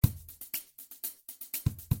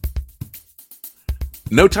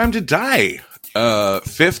No Time to Die.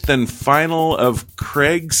 Fifth and final of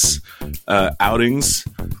Craig's outings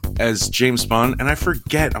as James Bond, and I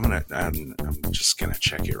forget. I'm just gonna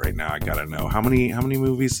check it right now. I gotta know how many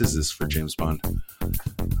movies is this for James Bond?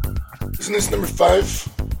 Isn't this number 5?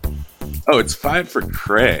 Oh, it's 5 for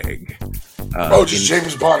Craig. Just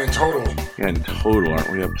James Bond in total. Yeah, in total,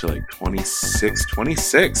 aren't we up to like 26?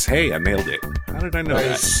 26. Hey, I nailed it. How did I know that?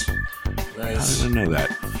 Nice. How did I know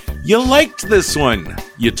that? You liked this one,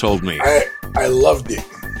 you told me. I loved it.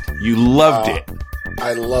 You loved it.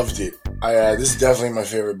 I loved it. This is definitely my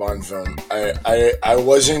favorite Bond film. I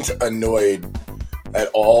wasn't annoyed at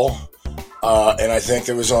all. And I think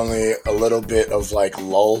there was only a little bit of like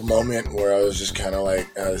lull moment where I was just kind of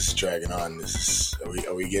like, this is dragging on.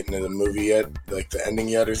 Are we getting to the movie yet? Like the ending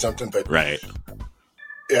yet or something? But right.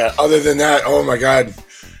 Yeah, other than that, oh my God.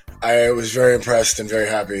 I was very impressed and very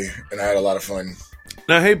happy, and I had a lot of fun.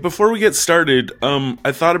 Now, hey, before we get started,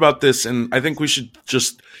 I thought about this, and I think we should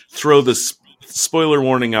just throw this spoiler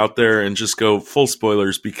warning out there and just go full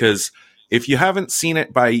spoilers, because if you haven't seen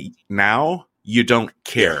it by now, you don't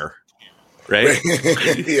care, right?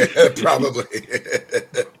 Yeah, probably.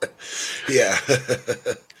 Yeah.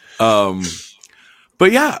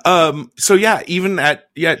 But yeah, so yeah, even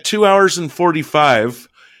at 2 hours and 45,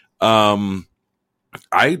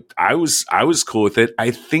 I was cool with it.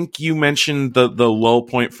 I think you mentioned the lull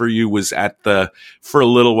point for you was for a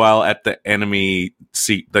little while at the enemy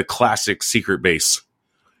the classic secret base.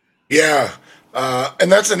 Yeah. And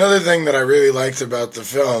that's another thing that I really liked about the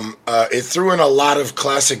film. It threw in a lot of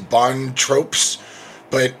classic Bond tropes,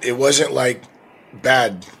 but it wasn't like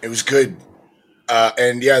bad. It was good.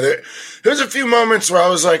 And yeah, there was a few moments where I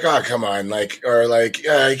was like, oh, come on. You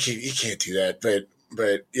can't do that.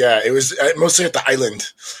 But yeah, it was mostly at the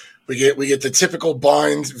island. We get the typical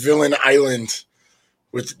Bond villain island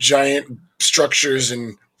with giant structures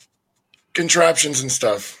and contraptions and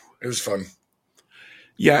stuff. It was fun.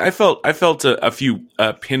 Yeah, I felt a few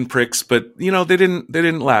pinpricks, but they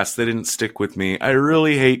didn't last. They didn't stick with me. I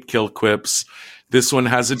really hate kill quips. This one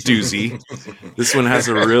has a doozy. This one has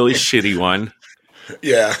a really shitty one.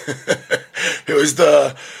 Yeah, it was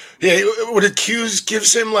what accused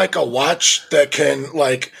gives him like a watch that can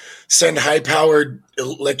like send high-powered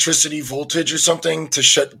electricity voltage or something to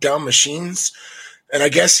shut down machines. And I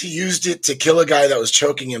guess he used it to kill a guy that was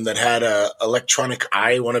choking him that had a electronic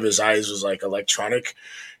eye. One of his eyes was like electronic.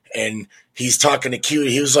 And he's talking to Q.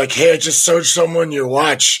 He was like, hey, I just sold someone your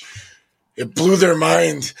watch. It blew their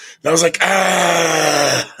mind. And I was like,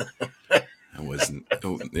 ah. It wasn't.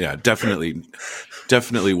 Yeah, definitely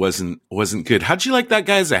wasn't good. How'd you like that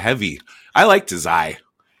guy as a heavy? I liked his eye.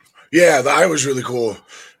 Yeah, the eye was really cool.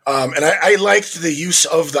 And I liked the use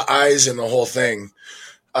of the eyes in the whole thing.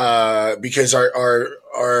 Because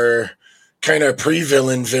our kind of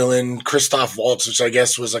villain Christoph Waltz, which I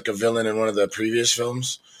guess was like a villain in one of the previous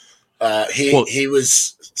films, he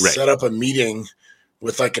was set up a meeting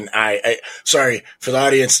with like an eye. Sorry for the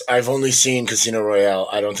audience, I've only seen Casino Royale.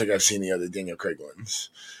 I don't think I've seen the other Daniel Craig ones.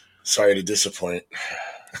 Sorry to disappoint.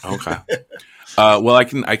 Okay. Well, I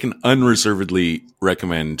can unreservedly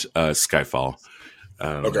recommend Skyfall.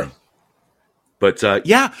 Okay. But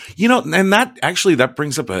yeah, and that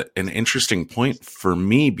brings up an interesting point for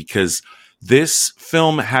me, because this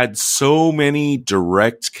film had so many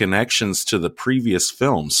direct connections to the previous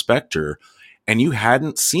film, Spectre, and you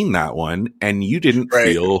hadn't seen that one, and you didn't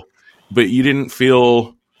feel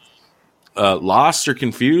lost or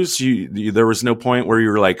confused. There was no point where you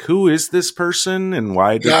were like, who is this person, and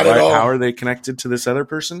how are they connected to this other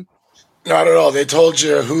person? Not at all. They told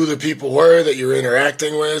you who the people were that you were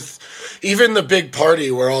interacting with. Even the big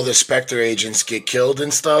party where all the Spectre agents get killed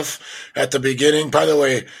and stuff at the beginning. By the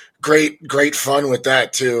way, great fun with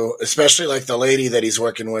that too. Especially like the lady that he's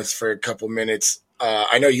working with for a couple minutes.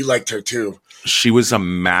 I know you liked her too. She was a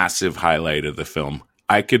massive highlight of the film.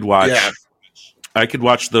 I could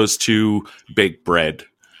watch those two bake bread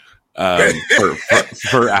for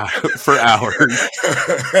hours.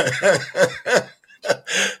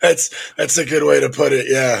 That's a good way to put it.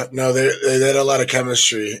 Yeah, no, they had a lot of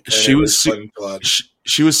chemistry. She was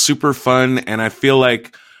super fun, and I feel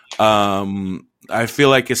like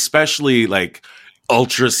especially like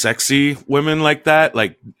ultra sexy women like that,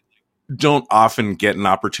 like, don't often get an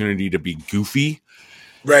opportunity to be goofy,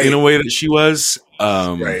 right, in a way that she was.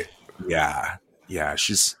 Right. Yeah,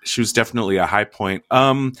 she was definitely a high point.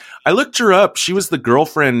 I looked her up. She was the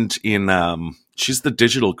girlfriend in she's the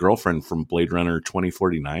digital girlfriend from Blade Runner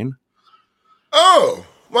 2049. Oh,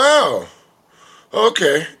 wow.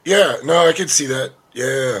 Okay. Yeah, no, I can see that.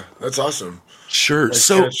 Yeah, that's awesome. Sure. Nice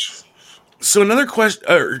so catch. So another question,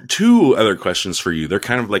 or two other questions for you. They're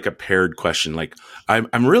kind of like a paired question. Like,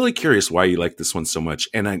 I'm really curious why you like this one so much.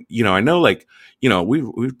 And I know, like,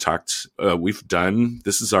 we've talked, we've done.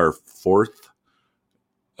 This is our fourth.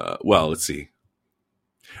 Well, let's see.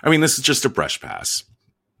 I mean, this is just a brush pass,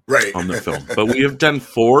 right, on the film, but we have done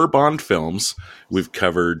 4 Bond films. We've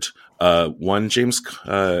covered one Sean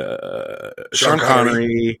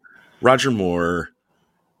Connery, Roger Moore,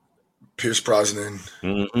 Pierce Brosnan.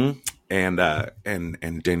 Mm-hmm.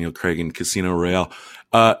 And Daniel Craig in Casino Royale.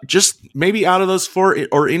 Just maybe out of those 4,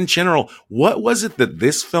 or in general, what was it that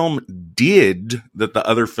this film did that the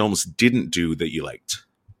other films didn't do that you liked?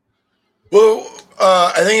 Well,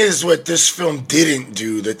 I think it's what this film didn't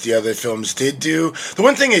do that the other films did do. The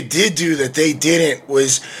one thing it did do that they didn't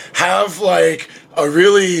was have like a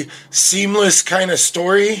really seamless kind of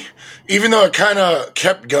story, even though it kind of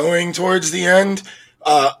kept going towards the end.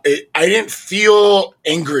 I didn't feel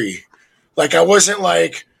angry. Like, I wasn't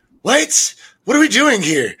like, what are we doing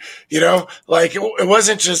here? Like it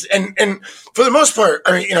wasn't just, and for the most part,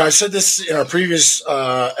 I mean, I said this in our previous,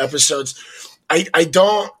 episodes. I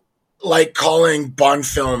don't like calling Bond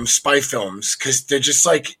films spy films because they're just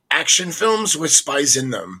like action films with spies in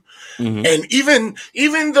them. Mm-hmm. And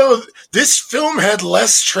even though this film had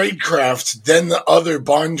less tradecraft than the other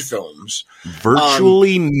Bond films,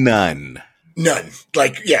 virtually none.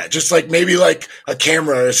 Like, yeah, just like maybe like a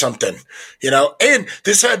camera or something, and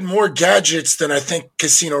this had more gadgets than I think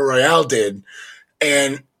Casino Royale did.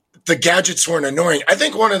 And the gadgets weren't annoying. I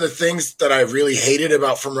think one of the things that I really hated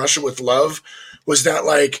about From Russia with Love was that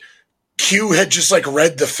like Q had just like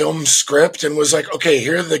read the film script and was like, okay,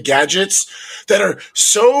 here are the gadgets that are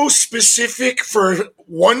so specific for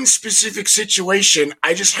one specific situation.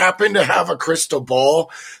 I just happen to have a crystal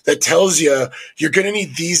ball that tells you you're going to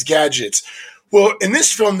need these gadgets. Well, in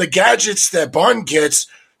this film, the gadgets that Bond gets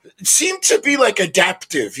seem to be like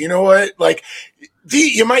adaptive. You know what? Like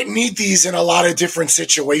you might need these in a lot of different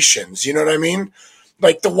situations. You know what I mean?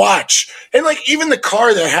 Like the watch and like even the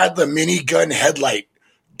car that had the minigun headlight.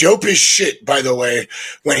 Dope as shit, by the way,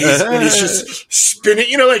 when he's just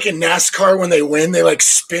spinning, like in NASCAR, when they win, they like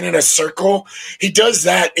spin in a circle. He does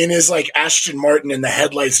that in his like Aston Martin and the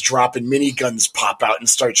headlights drop and miniguns pop out and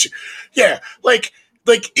start shooting. Yeah. Like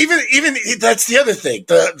even that's the other thing.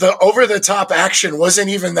 The over the top action wasn't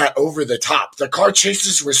even that over the top. The car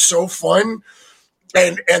chases were so fun.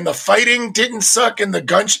 And the fighting didn't suck and the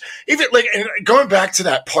guns, even like, and going back to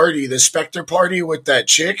that party, the Spectre party with that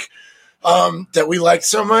chick, that we liked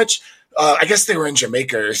so much. I guess they were in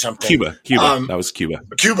Jamaica or something. Cuba. That was Cuba.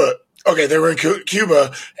 Okay, they were in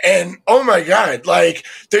Cuba. And oh my God, like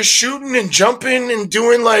they're shooting and jumping and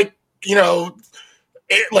doing like,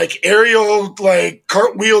 like aerial, like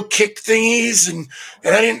cartwheel kick thingies. And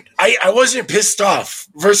I wasn't pissed off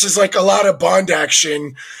versus like a lot of Bond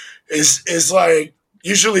action is like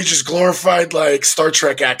usually just glorified like Star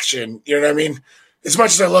Trek action. You know what I mean? As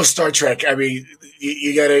much as I love Star Trek, I mean,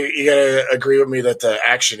 you gotta agree with me that the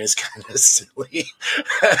action is kind of silly.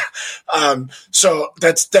 So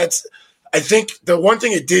that's, I think the one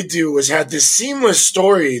thing it did do was had this seamless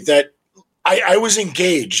story that I was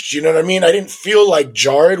engaged. You know what I mean? I didn't feel like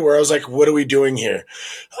jarred where I was like, what are we doing here?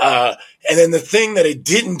 And then the thing that it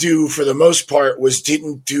didn't do for the most part was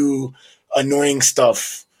didn't do annoying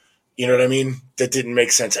stuff. You know what I mean? That didn't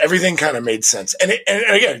make sense. Everything kind of made sense. And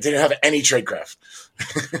again, it didn't have any tradecraft.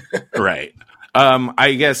 Right.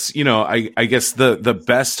 I guess, I guess the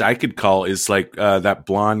best I could call is like that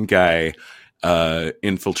blonde guy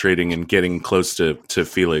infiltrating and getting close to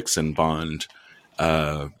Felix and Bond.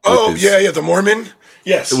 The Mormon.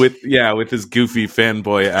 Yes. With his goofy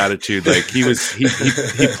fanboy attitude. Like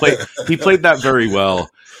he played that very well.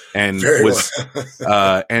 And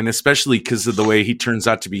and especially because of the way he turns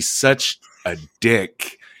out to be such a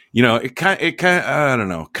dick, it kind of I don't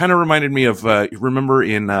know, kind of reminded me of remember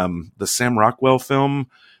in the Sam Rockwell film,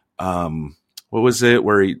 what was it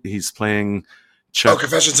where he's playing Chuck?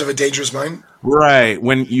 Confessions of a Dangerous Mind. Right,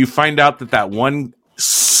 when you find out that one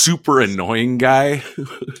super annoying guy,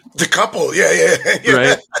 the couple, yeah.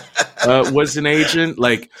 Right, was an agent.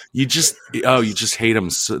 Like you just hate him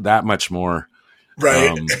that much more.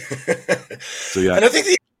 Right. So yeah, and I think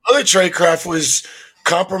the other tradecraft was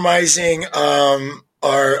compromising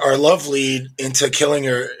our love lead into killing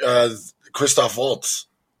her, Christoph Waltz.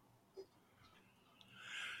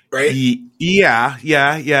 Right? Yeah.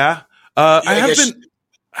 I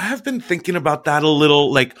have been thinking about that a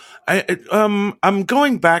little. Like I'm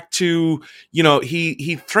going back to,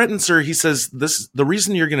 he threatens her. He says, the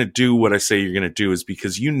reason you're going to do what I say you're going to do is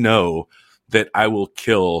because you know that I will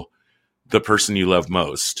kill the person you love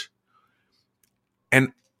most.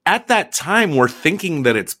 And at that time we're thinking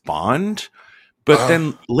that it's Bond, but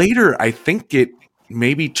then later I think it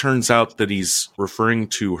maybe turns out that he's referring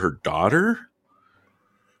to her daughter.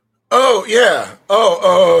 Oh yeah.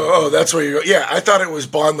 Oh. That's where you go. Yeah, I thought it was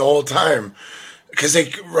Bond the whole time because they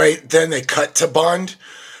cut to Bond,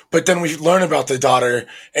 but then we learn about the daughter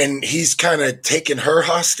and he's kind of taking her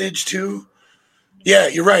hostage too. Yeah,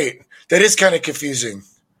 you're right. That is kind of confusing.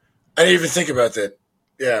 I didn't even think about that.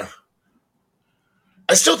 Yeah,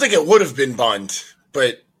 I still think it would have been Bond,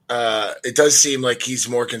 but it does seem like he's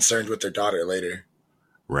more concerned with their daughter later.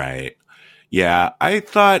 Right. Yeah, I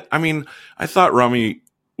thought Rami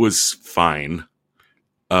was fine.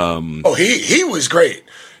 He was great.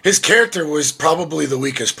 His character was probably the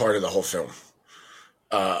weakest part of the whole film.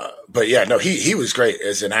 But yeah, no, he was great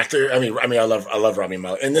as an actor. I mean, I love Rami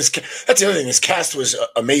Malek, and that's the other thing. This cast was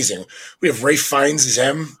amazing. We have Ralph Fiennes as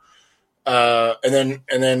M, and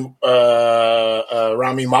then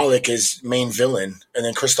Rami Malek is main villain, and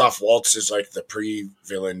then Christoph Waltz is like the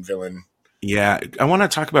villain. Yeah, I want to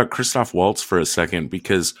talk about Christoph Waltz for a second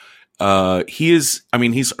because he's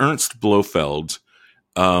Ernst Blofeld.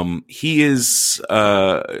 He is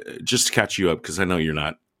just to catch you up because I know you're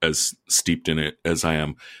not as steeped in it as I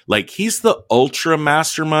am. Like, he's the ultra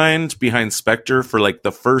mastermind behind Spectre for like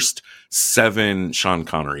the first 7 Sean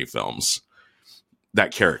Connery films.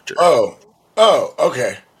 That character. Oh,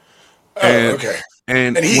 okay. Okay.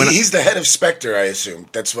 And he's the head of Spectre, I assume.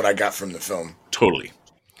 That's what I got from the film. Totally.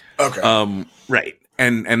 Okay. Right.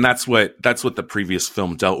 And that's what the previous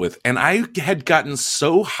film dealt with. And I had gotten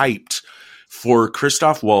so hyped for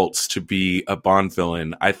Christoph Waltz to be a Bond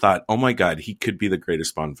villain. I thought, oh my God, he could be the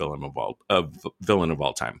greatest Bond villain of all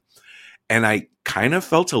time. And I kind of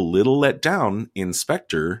felt a little let down in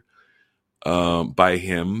Spectre by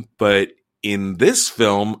him, but in this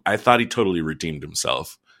film, I thought he totally redeemed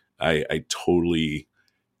himself. I totally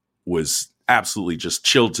was absolutely just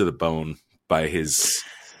chilled to the bone by his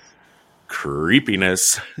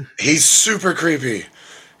creepiness. He's super creepy.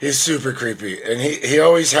 And he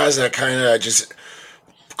always has that kind of just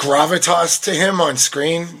gravitas to him on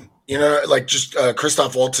screen, you know, like just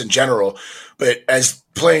Christoph Waltz in general. But as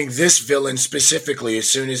playing this villain specifically, as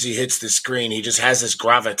soon as he hits the screen, he just has this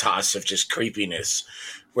gravitas of just creepiness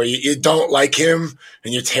where you don't like him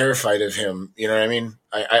and you're terrified of him. You know what I mean?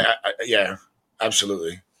 Yeah,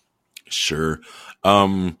 absolutely. Sure.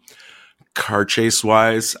 Car chase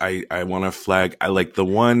wise, I want to flag. I like the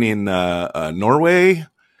one in Norway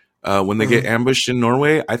when they get ambushed in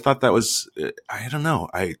Norway. I thought that was I don't know.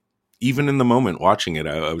 Even in the moment watching it,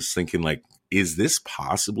 I was thinking like, is this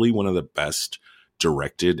possibly one of the best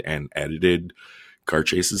directed and edited car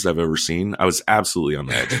chases I've ever seen? I was absolutely on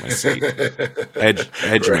the edge of my seat.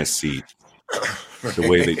 Edge of my seat. The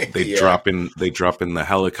way they drop in the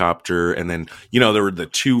helicopter, and then there were the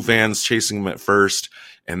 2 vans chasing them at first.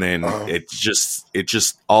 And then it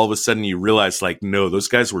just all of a sudden you realize like, no, those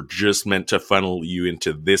guys were just meant to funnel you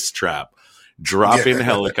into this trap. Drop in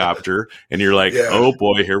helicopter, and you're like, oh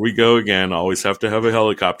boy, here we go again. Always have to have a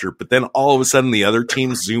helicopter. But then all of a sudden the other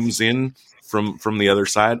team zooms in from the other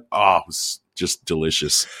side. Oh, it was just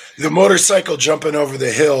delicious. The motorcycle jumping over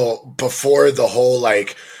the hill before the whole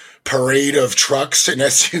like parade of trucks and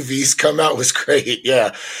SUVs come out was great.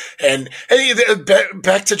 Yeah. And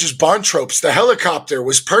back to just Bond tropes, the helicopter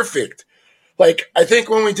was perfect. Like, I think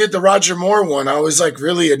when we did the Roger Moore one, I was like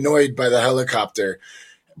really annoyed by the helicopter,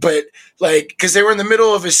 but like, cause they were in the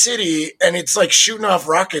middle of a city and it's like shooting off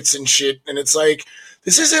rockets and shit. And it's like,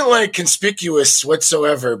 this isn't like conspicuous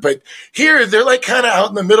whatsoever, but here they're like kind of out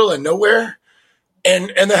in the middle of nowhere.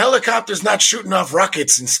 And the helicopter's not shooting off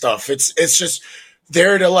rockets and stuff. It's just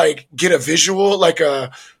there to like get a visual, like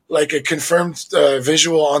a confirmed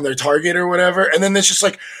visual on their target or whatever. And then there's just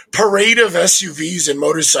like parade of SUVs and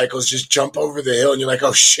motorcycles just jump over the hill. And you're like,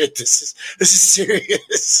 oh shit, this is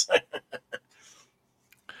serious.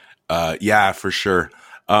 Yeah, for sure.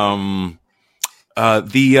 The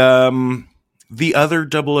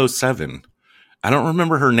other 007, I don't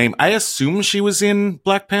remember her name. I assume she was in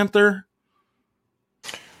Black Panther.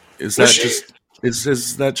 Is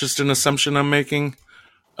that just an assumption I'm making?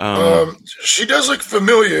 She does look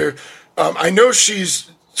familiar. I know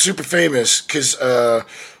she's super famous because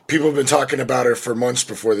people have been talking about her for months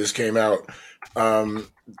before this came out.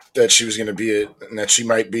 That she was going to be it, and that she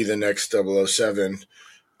might be the next 007.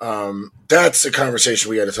 That's a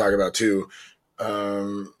conversation we got to talk about too.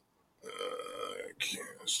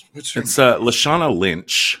 It's Lashana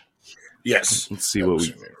Lynch. Yes. Let's see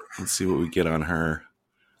what we get on her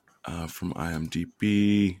from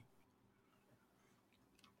IMDb.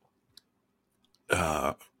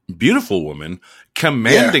 beautiful woman,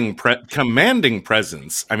 commanding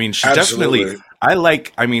presence. I mean, she Absolutely. definitely. I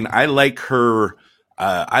like her.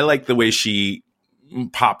 I like the way she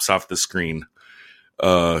pops off the screen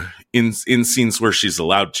in scenes where she's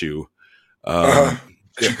allowed to. Uh-huh.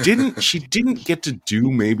 She didn't get to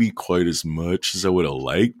do maybe quite as much as I would have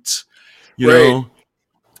liked. You Right. know,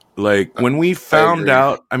 like when we found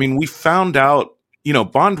out. I mean, we found out.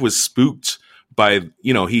 Bond was spooked by,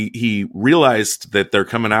 he realized that they're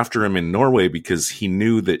coming after him in Norway because he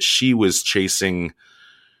knew that she was chasing,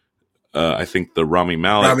 I think, the Rami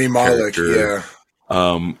Malek character.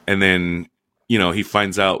 Yeah. And then, he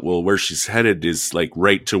finds out, well, where she's headed is like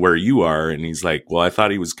right to where you are. And he's like, well, I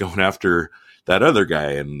thought he was going after that other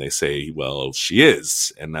guy. And they say, well, she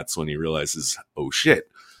is. And that's when he realizes, oh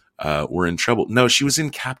shit, we're in trouble. No, she was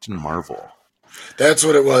in Captain Marvel. That's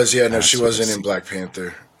what it was. Yeah, no, she wasn't in Black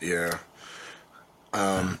Panther. Yeah.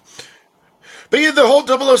 But yeah, the whole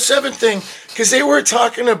 007 thing, because they were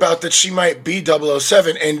talking about that she might be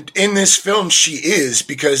 007, and in this film she is,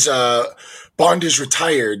 because Bond is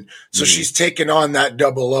retired, so she's taken on that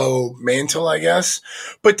 00 mantle, I guess.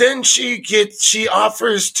 But then she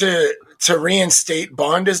offers to reinstate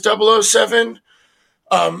Bond as 007.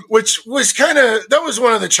 Which was that was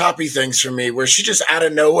one of the choppy things for me, where she just out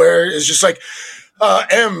of nowhere is just like,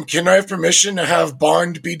 M, can I have permission to have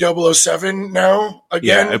Bond be 007 now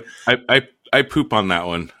again? Yeah, I poop on that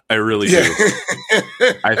one. I really do.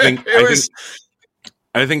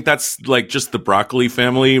 I think that's like just the Broccoli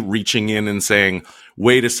family reaching in and saying,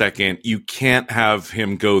 wait a second, you can't have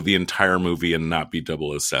him go the entire movie and not be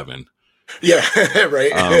 007. Yeah,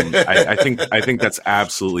 right. I think that's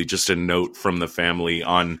absolutely just a note from the family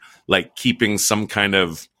on like keeping some kind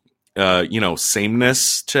of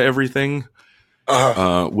sameness to everything,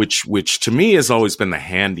 which to me has always been the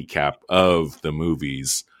handicap of the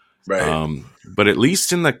movies. Right. But at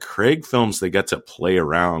least in the Craig films, they get to play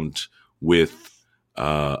around with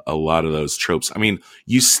a lot of those tropes. I mean,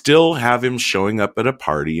 you still have him showing up at a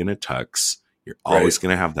party in a tux. You're always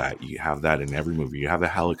going to have that. You have that in every movie. You have a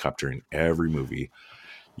helicopter in every movie.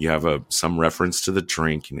 You have some reference to the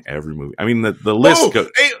drink in every movie. I mean, the list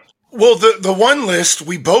goes. Hey, well, the one list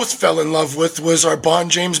we both fell in love with was our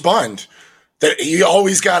Bond, James Bond, that you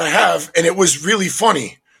always got to have, and it was really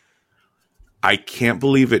funny. I can't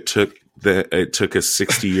believe it took us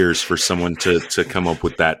 60 years for someone to come up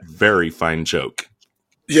with that very fine joke.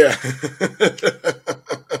 Yeah.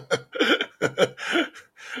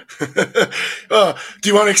 Do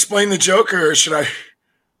you want to explain the joke, or should I?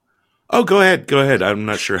 Oh, go ahead. I'm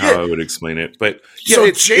not sure how I would explain it, but yeah, so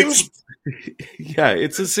it's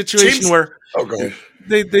a situation where go ahead.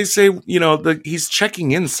 They say he's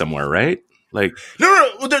checking in somewhere, right? Like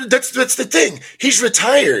no, that's the thing. He's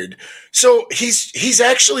retired, so he's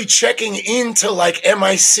actually checking into like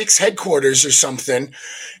MI6 headquarters or something,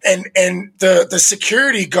 and the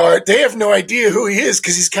security guard, they have no idea who he is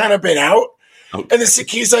because he's kind of been out. Okay. And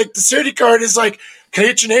he's like, the security guard is like, can I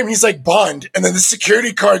get your name? He's like, Bond. And then the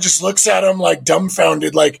security guard just looks at him like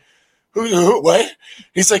dumbfounded, like, who, what?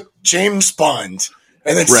 He's like, James Bond.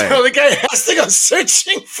 And then so the guy has to go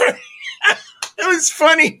searching for him. It was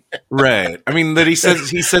funny. Right. I mean, that he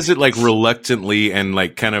says it like reluctantly and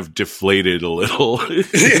like kind of deflated a little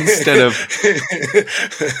instead of the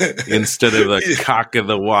cock of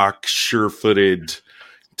the walk, sure-footed,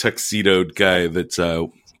 tuxedoed guy that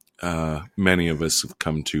many of us have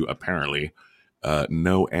come to apparently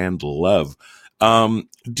know and love.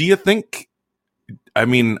 Do you think, I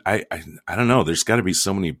mean, I don't know, there's got to be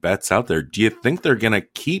so many bets out there. Do you think they're going to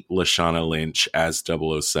keep Lashana Lynch as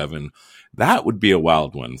 007? That would be a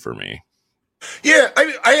wild one for me. Yeah,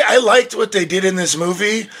 I liked what they did in this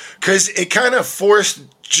movie because it kind of forced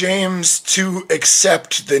James to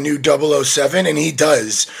accept the new 007, and he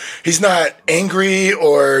does. He's not angry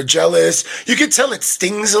or jealous. You could tell it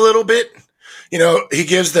stings a little bit. He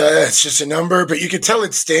gives it's just a number, but you could tell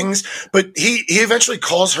it stings. But he eventually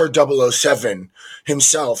calls her 007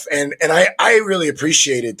 himself, and I really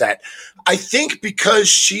appreciated that. I think because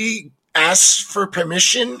she asks for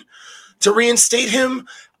permission to reinstate him,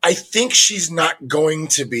 I think she's not going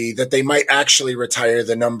to be, that they might actually retire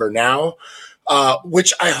the number now,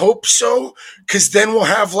 which I hope so, because then we'll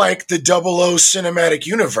have like the 00 cinematic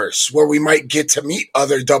universe where we might get to meet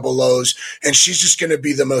other 00s and she's just going to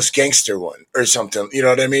be the most gangster one or something. You know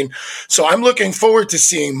what I mean? So I'm looking forward to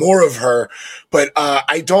seeing more of her, but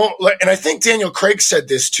I don't, and I think Daniel Craig said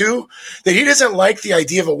this too, that he doesn't like the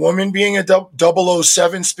idea of a woman being a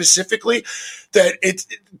 007 specifically, that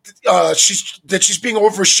she's being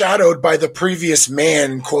overshadowed by the previous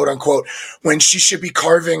man, quote unquote, when she should be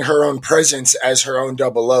carving her own presence sense as her own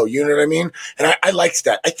double O. You know what I mean? And I liked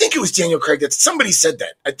that. I think it was Daniel Craig that somebody said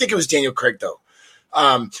that. I think it was Daniel Craig though.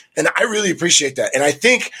 And I really appreciate that. And I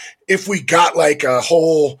think if we got like a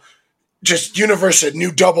whole just universe of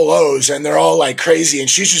new double O's and they're all like crazy and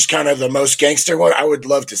she's just kind of the most gangster one, I would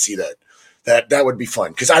love to see that. That would be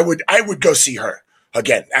fun because I would go see her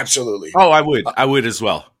again. Absolutely. Oh, I would as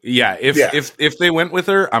well. Yeah. If they went with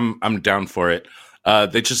her, I'm down for it.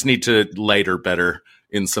 They just need to light her better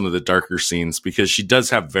in some of the darker scenes because she does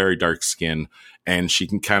have very dark skin and she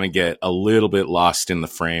can kind of get a little bit lost in the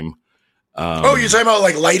frame. You're talking about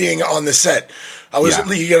like lighting on the set.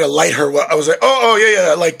 You gotta light her. I was like,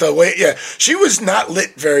 yeah, like the way, yeah. She was not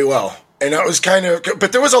lit very well, and that was kind of.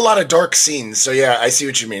 But there was a lot of dark scenes, so yeah, I see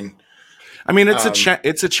what you mean. I mean, it's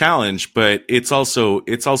a challenge, but it's also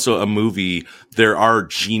a movie. There are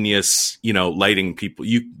genius, lighting people.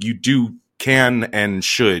 You can and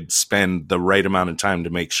should spend the right amount of time to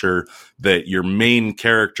make sure that your main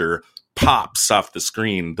character pops off the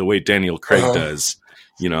screen the way Daniel Craig does.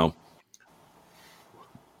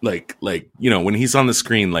 Like when he's on the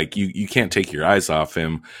screen, like you can't take your eyes off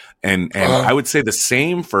him, and I would say the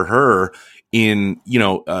same for her. In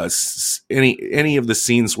any of the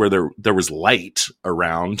scenes where there was light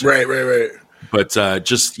around, right. But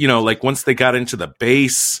just like once they got into the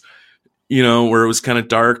base, where it was kind of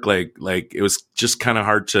dark, like it was just kind of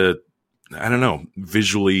hard to, I don't know,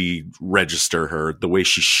 visually register her the way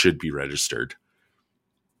she should be registered.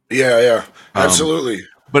 Yeah, absolutely.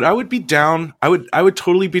 But I would be down. I would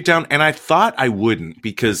totally be down, and I thought I wouldn't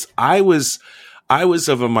because I was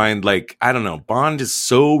of a mind like, I don't know, Bond is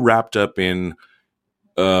so wrapped up in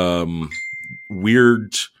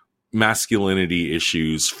weird masculinity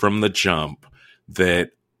issues from the jump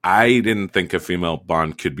that I didn't think a female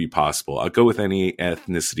Bond could be possible. I'll go with any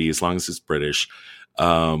ethnicity as long as it's British.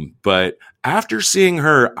 But after seeing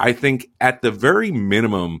her, I think at the very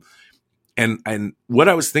minimum, and what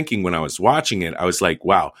I was thinking when I was watching it, I was like,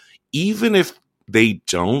 wow, even if they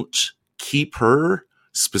don't keep her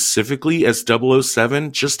specifically as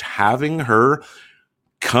 007, just having her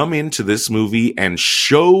come into this movie and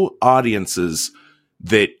show audiences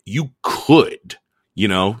that you could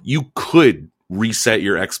reset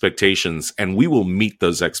your expectations, and we will meet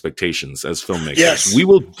those expectations as filmmakers. Yes. We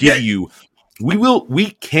will give you, we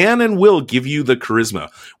can and will give you the charisma.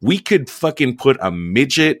 We could fucking put a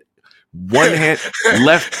midget, one hand,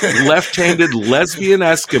 left-handed lesbian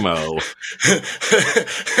Eskimo.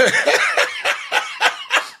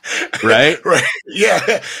 Right.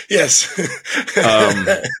 Yeah. Yes.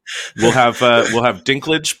 We'll have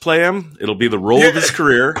Dinklage play him. It'll be the role of his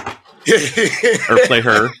career, or play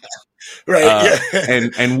her. Right.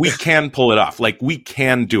 And we can pull it off. Like, we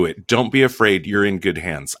can do it. Don't be afraid. You're in good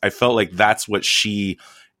hands. I felt like that's what she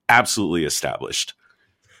absolutely established.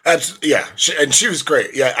 Yeah, she was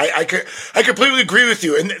great. Yeah, I completely agree with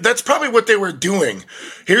you, and that's probably what they were doing.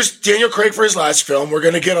 Here's Daniel Craig for his last film. We're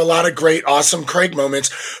going to get a lot of great, awesome Craig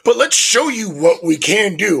moments, but let's show you what we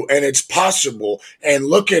can do, and it's possible. And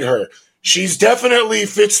look at her; she's definitely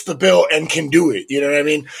fits the bill and can do it. You know what I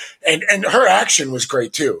mean? And her action was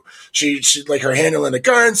great too. She like her handling the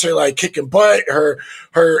guns, her like kicking butt, her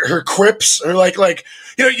quips, her like.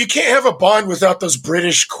 You can't have a Bond without those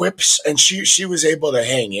British quips, and she was able to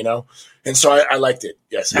hang, and so I liked it.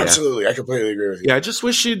 Yes, absolutely. I completely agree with you. Yeah, I just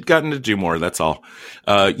wish she'd gotten to do more. That's all.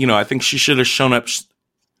 I think she should have shown up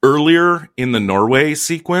earlier in the Norway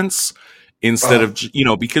sequence instead of,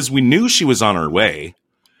 because we knew she was on her way.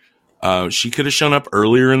 She could have shown up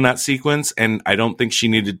earlier in that sequence, and I don't think she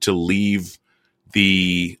needed to leave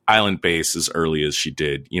the island base as early as she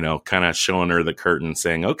did, kind of showing her the curtain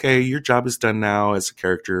saying, okay, your job is done now as a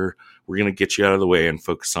character. We're going to get you out of the way and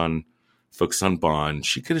focus on Bond.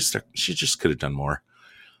 She just could have done more.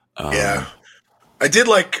 Yeah. I did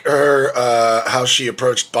like her, how she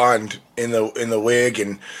approached Bond in the wig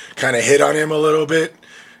and kind of hit on him a little bit.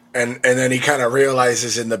 And then he kind of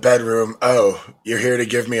realizes in the bedroom, oh, you're here to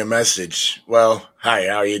give me a message. Well, hi,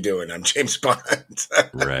 how are you doing? I'm James Bond.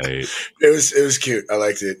 Right. It was cute. I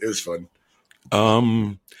liked it. It was fun.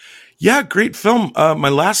 Yeah, great film. My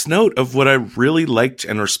last note of what I really liked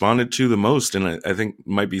and responded to the most, and I think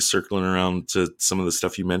might be circling around to some of the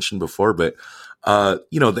stuff you mentioned before, but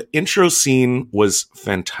the intro scene was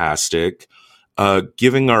fantastic.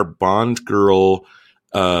 Giving our Bond girl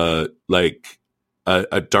like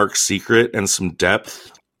a dark secret and some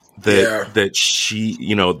depth that she,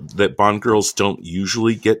 that Bond girls don't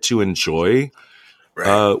usually get to enjoy,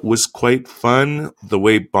 was quite fun. The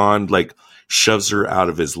way Bond like shoves her out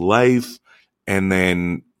of his life and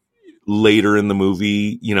then later in the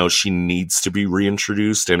movie, you know, she needs to be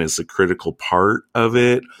reintroduced and is a critical part of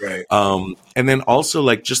it. Right. And then also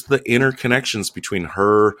like just the interconnections between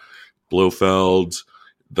her, Blofeld,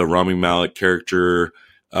 the Rami Malek character.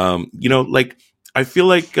 You know, like I feel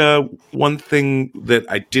like one thing that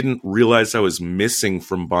I didn't realize I was missing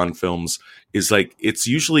from Bond films is like it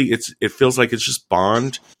feels like it's just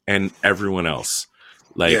Bond and everyone else.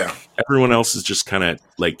 Like everyone else is just kind of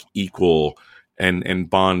like equal, and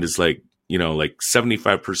Bond is like, you know, like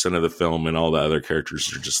 75% of the film, and all the other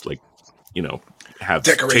characters are just like, you know, have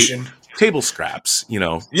decoration, table scraps, you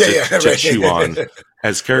know, to chew on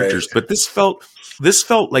as characters. Right. But this felt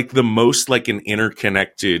like the most like an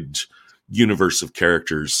interconnected universe of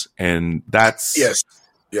characters, and that's yes,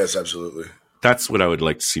 absolutely. That's what I would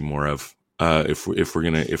like to see more of. If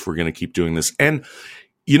we're gonna keep doing this, and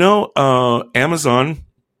you know, Amazon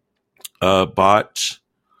bought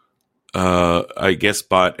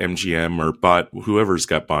MGM, or bought whoever's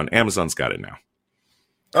got Bond. Amazon's got it now.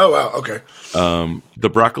 Oh wow, okay. The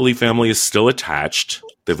Broccoli family is still attached.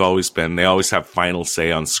 They've always been. They always have final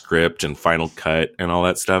say on script and final cut and all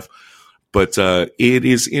that stuff. But it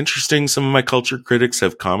is interesting. Some of my culture critics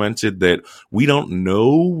have commented that we don't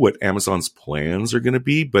know what Amazon's plans are going to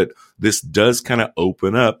be, but this does kind of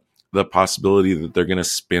open up the possibility that they're going to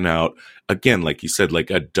spin out, again, like you said, like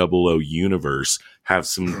a 00 universe, have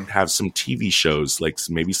some TV shows, like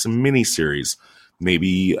maybe some miniseries,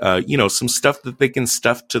 maybe, you know, some stuff that they can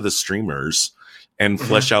stuff to the streamers and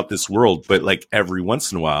flesh out this world. But like every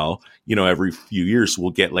once in a while, you know, every few years,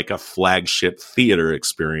 we'll get like a flagship theater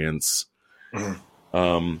experience. Yeah,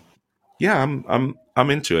 I'm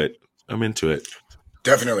into it. I'm into it.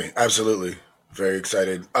 Definitely. Absolutely. Very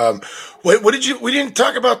excited. We didn't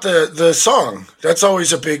talk about the song. That's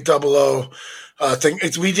always a big 00 thing.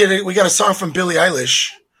 We got a song from Billie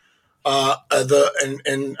Eilish.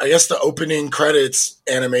 And I guess the opening credits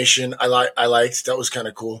animation I liked. That was kind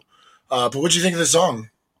of cool. But what'd you think of the song?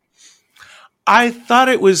 I thought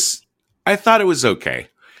it was okay.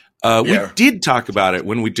 We did talk about it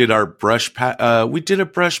when we did our brush pass. We did a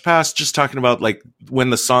brush pass just talking about like when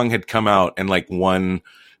the song had come out and like won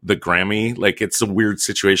the Grammy. Like it's a weird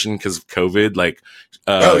situation because of COVID. Like,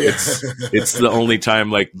 it's the only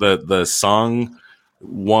time like the song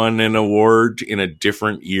won an award in a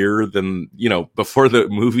different year than, you know, before the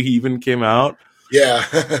movie even came out. Yeah.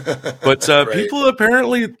 But right. People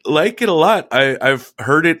apparently like it a lot. I've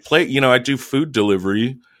heard it play, you know, I do food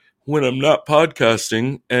delivery when I'm not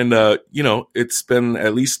podcasting, and you know, it's been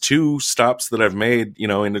at least 2 stops that I've made, you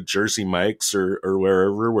know, into Jersey Mike's or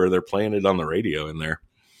wherever where they're playing it on the radio in there.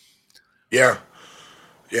 Yeah,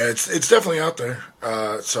 it's definitely out there.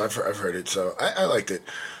 So I've heard it, so I liked it.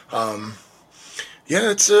 Yeah,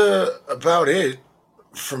 that's about it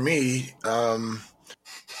for me.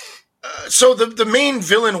 So the main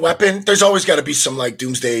villain weapon, there's always got to be some like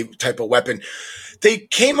doomsday type of weapon. They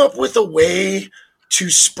came up with a way to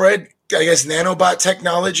spread, I guess, nanobot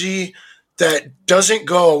technology that doesn't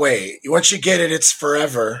go away. Once you get it, it's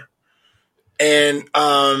forever. And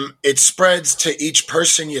it spreads to each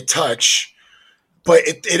person you touch. But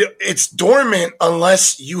it's dormant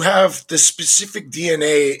unless you have the specific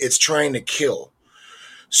DNA it's trying to kill.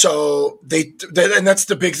 So and that's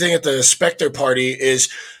the big thing at the Spectre party is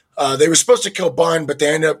they were supposed to kill Bond, but they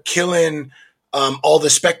ended up killing all the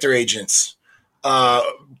Spectre agents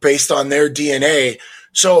based on their DNA.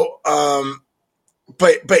 So,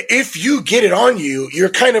 but if you get it on you, you're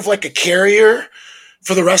kind of like a carrier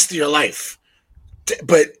for the rest of your life.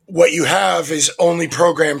 But what you have is only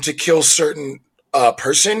programmed to kill certain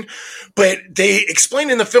person. But they explain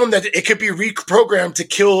in the film that it could be reprogrammed to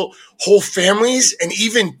kill whole families and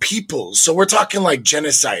even people. So we're talking like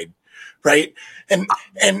genocide, right? And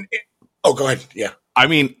oh, go ahead. Yeah. I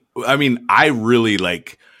mean, I really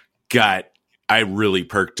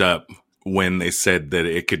perked up when they said that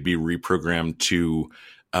it could be reprogrammed to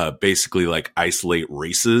basically like isolate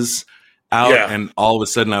races out. Yeah. And all of a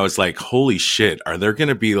sudden I was like, holy shit, are there going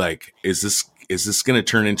to be like, is this going to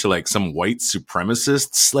turn into like some white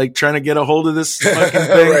supremacists like trying to get a hold of this fucking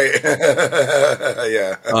thing? Right.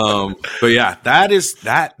 Yeah. But yeah, that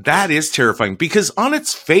is terrifying because on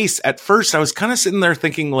its face at first I was kind of sitting there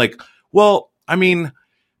thinking like, well, I mean,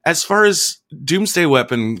 as far as doomsday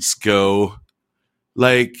weapons go,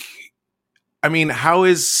 like, I mean,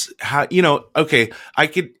 okay, I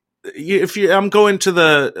could, I'm going to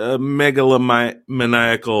the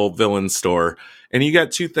megalomaniacal villain store and you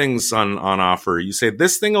got 2 things on offer. You say,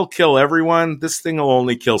 this thing will kill everyone. This thing will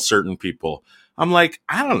only kill certain people. I'm like,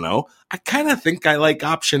 I don't know. I kind of think I like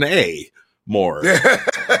option A more.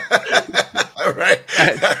 Right.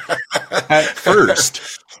 At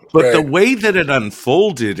first. But the way that it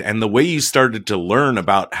unfolded and the way you started to learn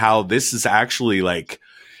about how this is actually like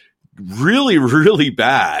really, really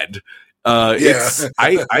bad. It's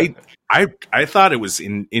I thought it was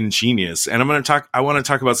ingenious, and I want to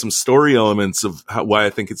talk about some story elements of why I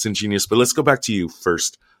think it's ingenious. But let's go back to you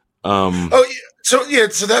first. So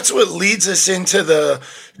that's what leads us into the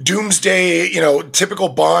Doomsday, typical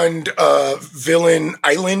Bond villain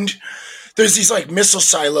island. There's these like missile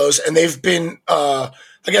silos, and they've been, I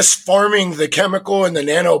guess, farming the chemical and the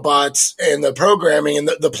nanobots and the programming. And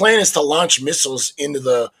the plan is to launch missiles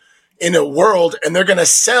into a world, and they're going to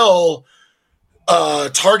sell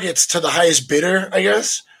targets to the highest bidder, I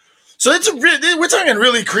guess. So we're talking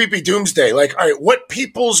really creepy Doomsday. Like, all right, what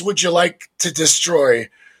peoples would you like to destroy?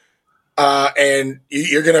 And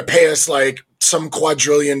you're going to pay us like some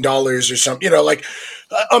 $250 or something, like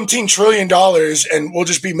umpteen $1 trillion, and we'll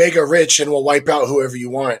just be mega rich and we'll wipe out whoever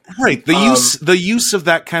you want. Right. The use of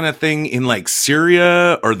that kind of thing in like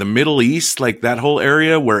Syria or the Middle East, like that whole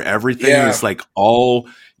area where everything is like all,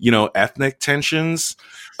 ethnic tensions.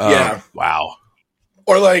 Wow.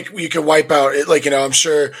 Or like you could wipe out it. Like, I'm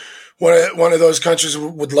sure one of those countries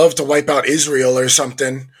would love to wipe out Israel or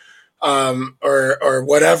something. Or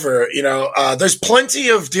whatever, there's plenty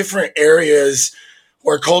of different areas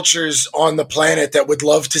or cultures on the planet that would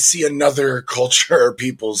love to see another culture or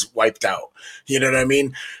peoples wiped out. You know what I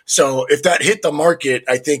mean? So if that hit the market,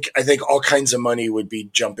 I think all kinds of money would be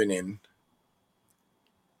jumping in.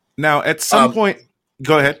 Now, at some point,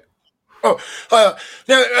 go ahead. But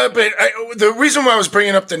the reason why I was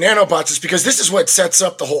bringing up the nanobots is because this is what sets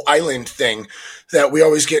up the whole island thing that we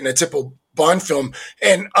always get in a typical Bond film.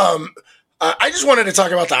 And I just wanted to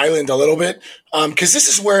talk about the island a little bit because this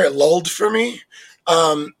is where it lulled for me.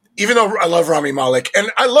 Even though I love Rami Malek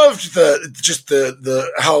and I loved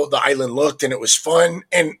the how the island looked and it was fun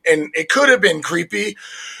and it could have been creepy,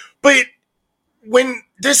 but when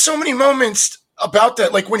there's so many moments about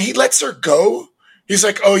that, like when he lets her go, he's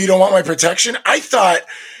like, "Oh, you don't want my protection?" I thought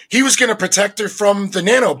he was going to protect her from the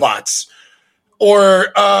nanobots,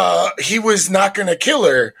 or he was not going to kill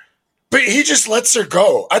her. But he just lets her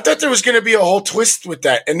go. I thought there was going to be a whole twist with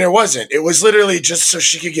that, and there wasn't. It was literally just so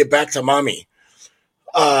she could get back to mommy.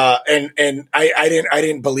 And I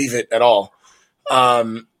didn't believe it at all.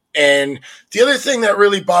 And the other thing that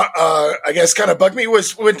really, I guess, kind of bugged me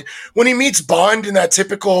was when he meets Bond in that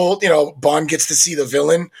typical, Bond gets to see the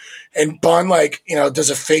villain, and Bond does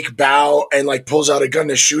a fake bow and like pulls out a gun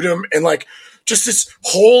to shoot him, and like. Just this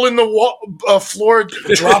hole in the wall, floor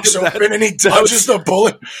drops open, and he dodges the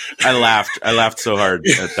bullet. I laughed so hard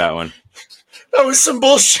at that one. That was some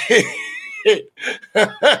bullshit.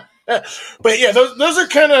 But yeah, those are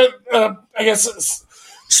kind of, I guess,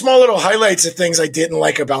 small little highlights of things I didn't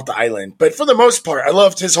like about the island. But for the most part, I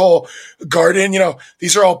loved his whole garden.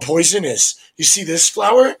 These are all poisonous. You see this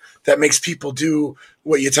flower? That makes people do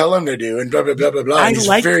what you tell them to do, and blah blah blah blah blah. I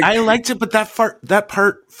liked it, but that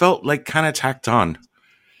part felt like kind of tacked on.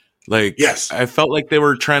 Like, yes, I felt like they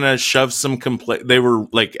were trying to shove some they were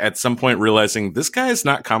like at some point realizing this guy is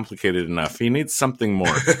not complicated enough. He needs something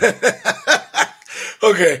more.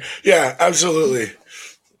 Okay, yeah, absolutely,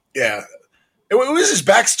 yeah. It was his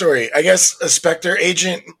backstory. I guess a Spectre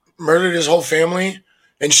agent murdered his whole family,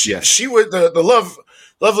 and she was the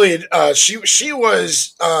lovely. She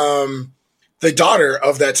was the daughter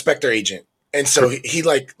of that Spectre agent, and so he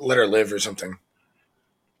like let her live or something.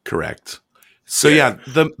 Correct. So yeah,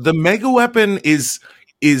 the mega weapon is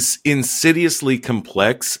insidiously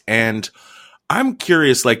complex, and I'm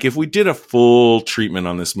curious, like if we did a full treatment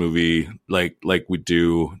on this movie, like we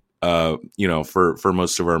do, for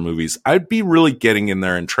most of our movies, I'd be really getting in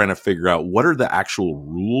there and trying to figure out what are the actual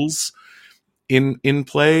rules in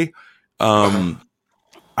play.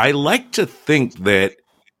 I like to think that,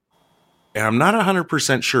 and I'm not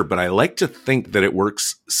 100% sure, but I like to think that it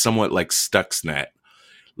works somewhat like Stuxnet.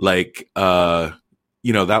 Like, that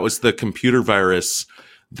was the computer virus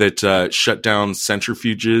that shut down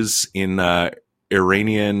centrifuges in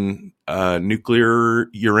Iranian nuclear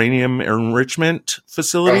uranium enrichment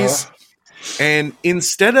facilities. And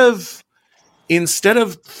instead of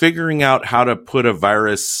figuring out how to put a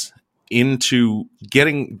virus into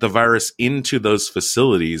getting the virus into those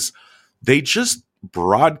facilities, they just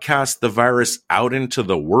broadcast the virus out into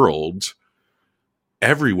the world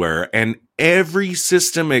everywhere, and every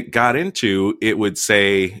system it got into, it would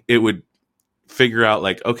figure out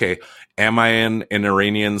like, okay, am I in an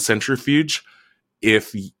Iranian centrifuge?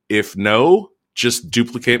 If no, just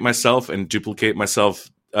duplicate myself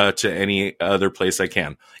to any other place I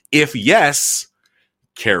can. If yes,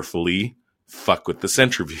 carefully fuck with the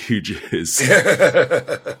centrifuges.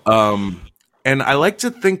 And I like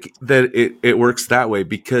to think that it works that way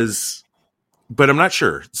because, but I'm not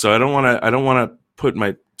sure. So I don't want to put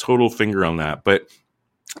my total finger on that. But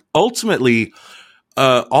ultimately,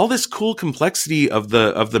 all this cool complexity of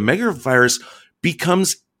the megavirus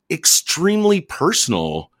becomes extremely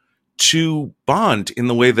personal to Bond in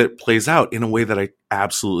the way that it plays out, in a way that I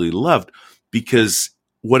absolutely loved, because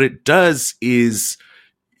what it does is,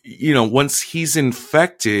 once he's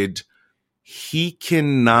infected, he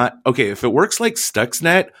cannot, okay, if it works like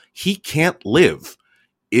Stuxnet, he can't live.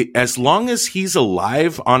 As long as he's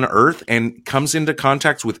alive on Earth and comes into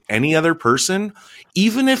contact with any other person,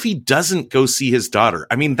 even if he doesn't go see his daughter,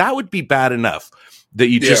 I mean, that would be bad enough that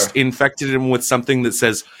you just infected him with something that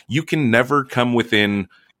says you can never come within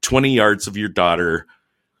 20 yards of your daughter.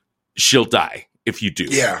 She'll die if you do.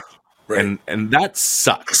 Yeah. Right. And that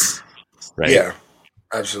sucks. Right. Yeah,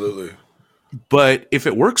 absolutely. But if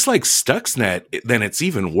it works like Stuxnet, then it's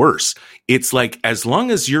even worse. It's like, as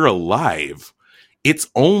long as you're alive, it's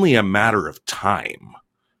only a matter of time,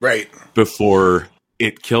 right, before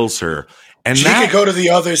it kills her. And she could go to the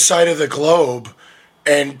other side of the globe,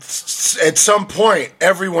 and at some point,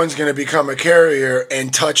 everyone's going to become a carrier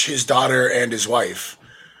and touch his daughter and his wife.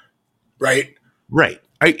 Right. Right.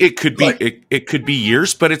 It could be it could be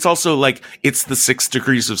years, but it's also like it's the 6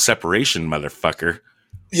 degrees of separation, motherfucker.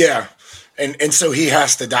 Yeah, and so he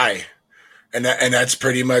has to die. And that's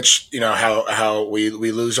pretty much, how we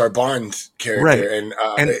lose our Bond character, right?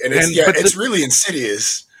 And it's really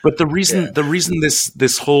insidious. But the reason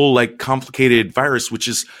this whole like complicated virus, which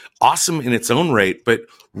is awesome in its own right, but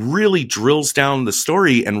really drills down the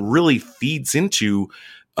story and really feeds into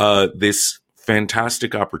this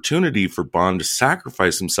fantastic opportunity for Bond to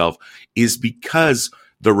sacrifice himself, is because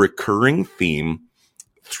the recurring theme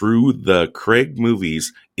through the Craig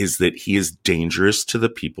movies is that he is dangerous to the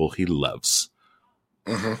people he loves.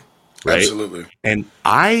 Mm-hmm. Right? Absolutely. And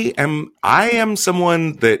I am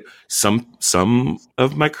someone that some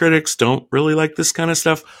of my critics don't really like this kind of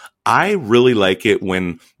stuff. I really like it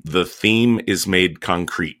when the theme is made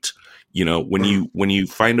concrete. When you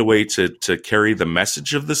find a way to carry the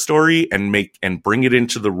message of the story and bring it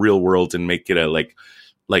into the real world and make it a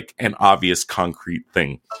like an obvious concrete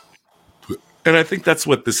thing. And I think that's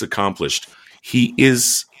what this accomplished. He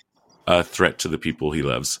is a threat to the people he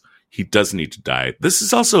loves. He does need to die. This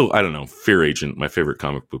is also, I don't know, Fear Agent, my favorite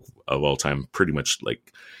comic book of all time, pretty much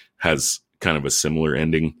like has kind of a similar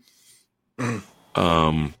ending.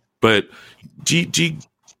 But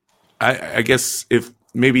I guess if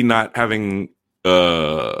maybe not having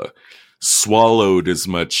swallowed as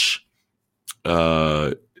much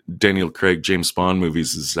Daniel Craig James Bond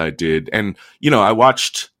movies as I did, and I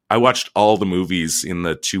watched all the movies in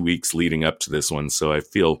the 2 weeks leading up to this one, so I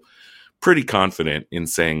feel pretty confident in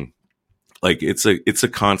saying, like, it's a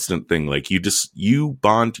constant thing. Like, you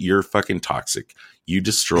Bond, you're fucking toxic. You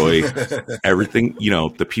destroy everything.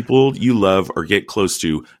 The people you love or get close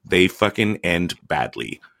to, they fucking end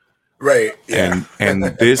badly. Right. Yeah. And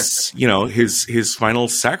this, his final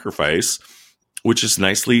sacrifice, which is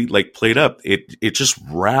nicely like played up, it just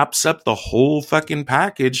wraps up the whole fucking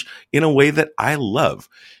package in a way that I love.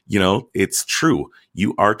 It's true.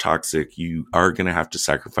 You are toxic. You are going to have to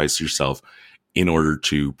sacrifice yourself in order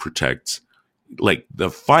to protect,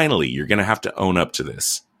 finally, you're going to have to own up to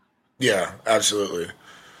this. Yeah, absolutely.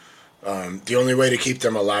 The only way to keep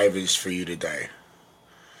them alive is for you to die.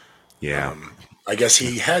 Yeah. I guess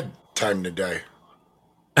he had time to die.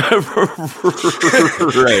 Right.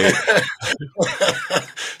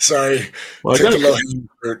 Sorry. Well, I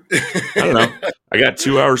don't know. I got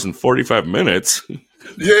 2 hours and 45 minutes.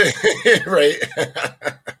 Yeah, right.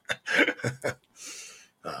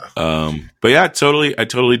 But yeah, I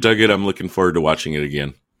totally dug it. I'm looking forward to watching it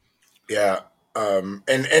again. Yeah.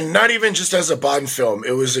 And not even just as a Bond film,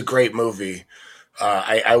 it was a great movie.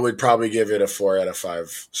 I would probably give it a 4 out of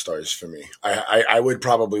 5 stars for me. I would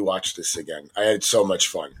probably watch this again. I had so much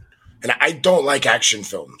fun, and I don't like action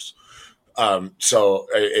films. So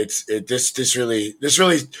this really,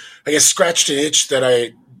 I guess, scratched an itch that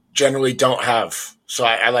I generally don't have. So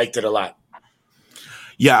I liked it a lot.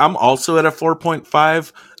 Yeah, I'm also at a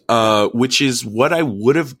 4.5, which is what I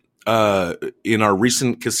would have in our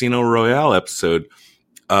recent Casino Royale episode.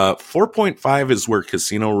 4.5 is where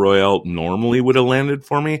Casino Royale normally would have landed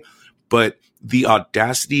for me, but the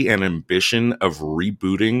audacity and ambition of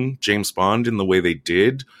rebooting James Bond in the way they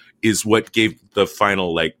did is what gave the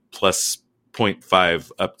final plus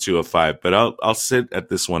 0.5 up to a 5. But I'll sit at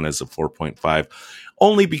this one as a 4.5,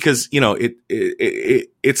 only because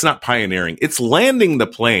it's not pioneering. It's landing the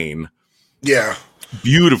plane, yeah,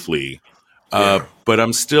 beautifully, But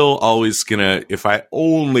I'm still always gonna, if I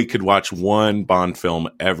only could watch one Bond film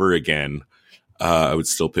ever again, I would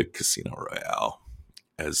still pick Casino Royale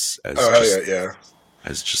as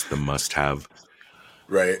just the must-have.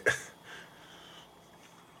 Right.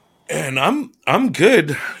 And I'm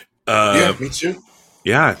good. Yeah, me too.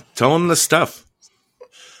 Yeah, tell them the stuff.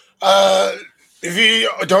 If you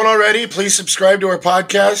don't already, please subscribe to our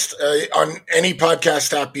podcast. On any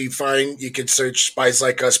podcast app you find, you can search Spies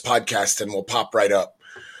Like Us podcast and we'll pop right up.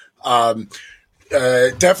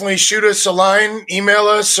 Definitely shoot us a line, email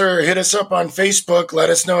us, or hit us up on Facebook. Let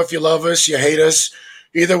us know if you love us, you hate us.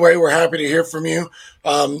 Either way, we're happy to hear from you.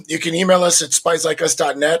 You can email us at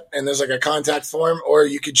spieslikeus.net, and there's like a contact form, or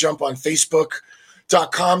you could jump on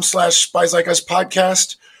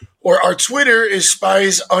Facebook.com/SpiesLikeUsPodcast, or our Twitter is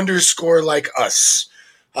spies_like_us.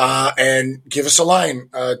 And give us a line.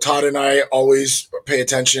 Todd and I always pay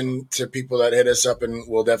attention to people that hit us up, and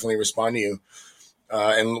we'll definitely respond to you.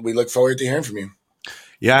 And we look forward to hearing from you.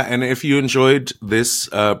 Yeah, and if you enjoyed this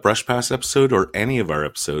Brush Pass episode or any of our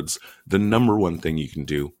episodes, the number one thing you can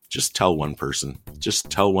do, just tell one person.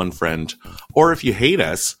 Just tell one friend. Or if you hate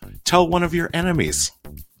us, tell one of your enemies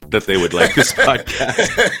that they would like this podcast.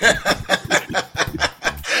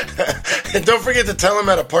 And don't forget to tell them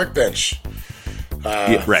at a park bench.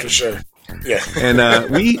 Yeah, right. For sure. Yeah.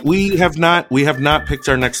 And we have not picked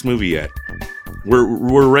our next movie yet.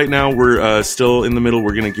 We're right now, we're still in the middle.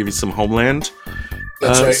 We're going to give you some Homeland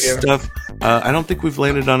stuff. I don't think we've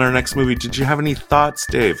landed on our next movie. Did you have any thoughts,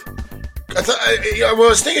 Dave? I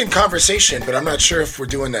was thinking Conversation, but I'm not sure if we're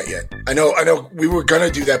doing that yet. I know we were going to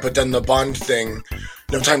do that, but then the Bond thing,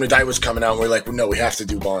 No Time to Die, was coming out, and we're like, well, no, we have to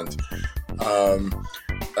do Bond. So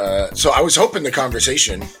I was hoping the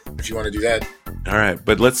Conversation, if you want to do that. All right,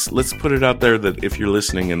 but let's put it out there that if you're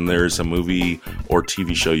listening and there's a movie or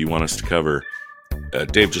TV show you want us to cover,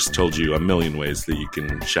 Dave just told you a million ways that you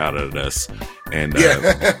can shout at us, and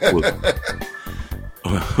we'll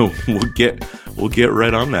get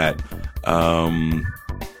right on that.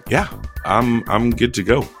 Yeah, I'm good to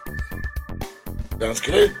go. Sounds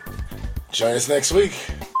good. Join us next week.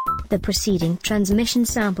 The preceding transmission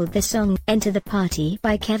sampled the song "Enter the Party"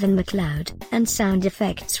 by Kevin MacLeod and sound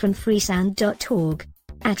effects from freesound.org.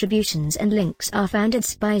 Attributions and links are found at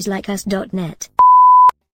spieslikeus.net.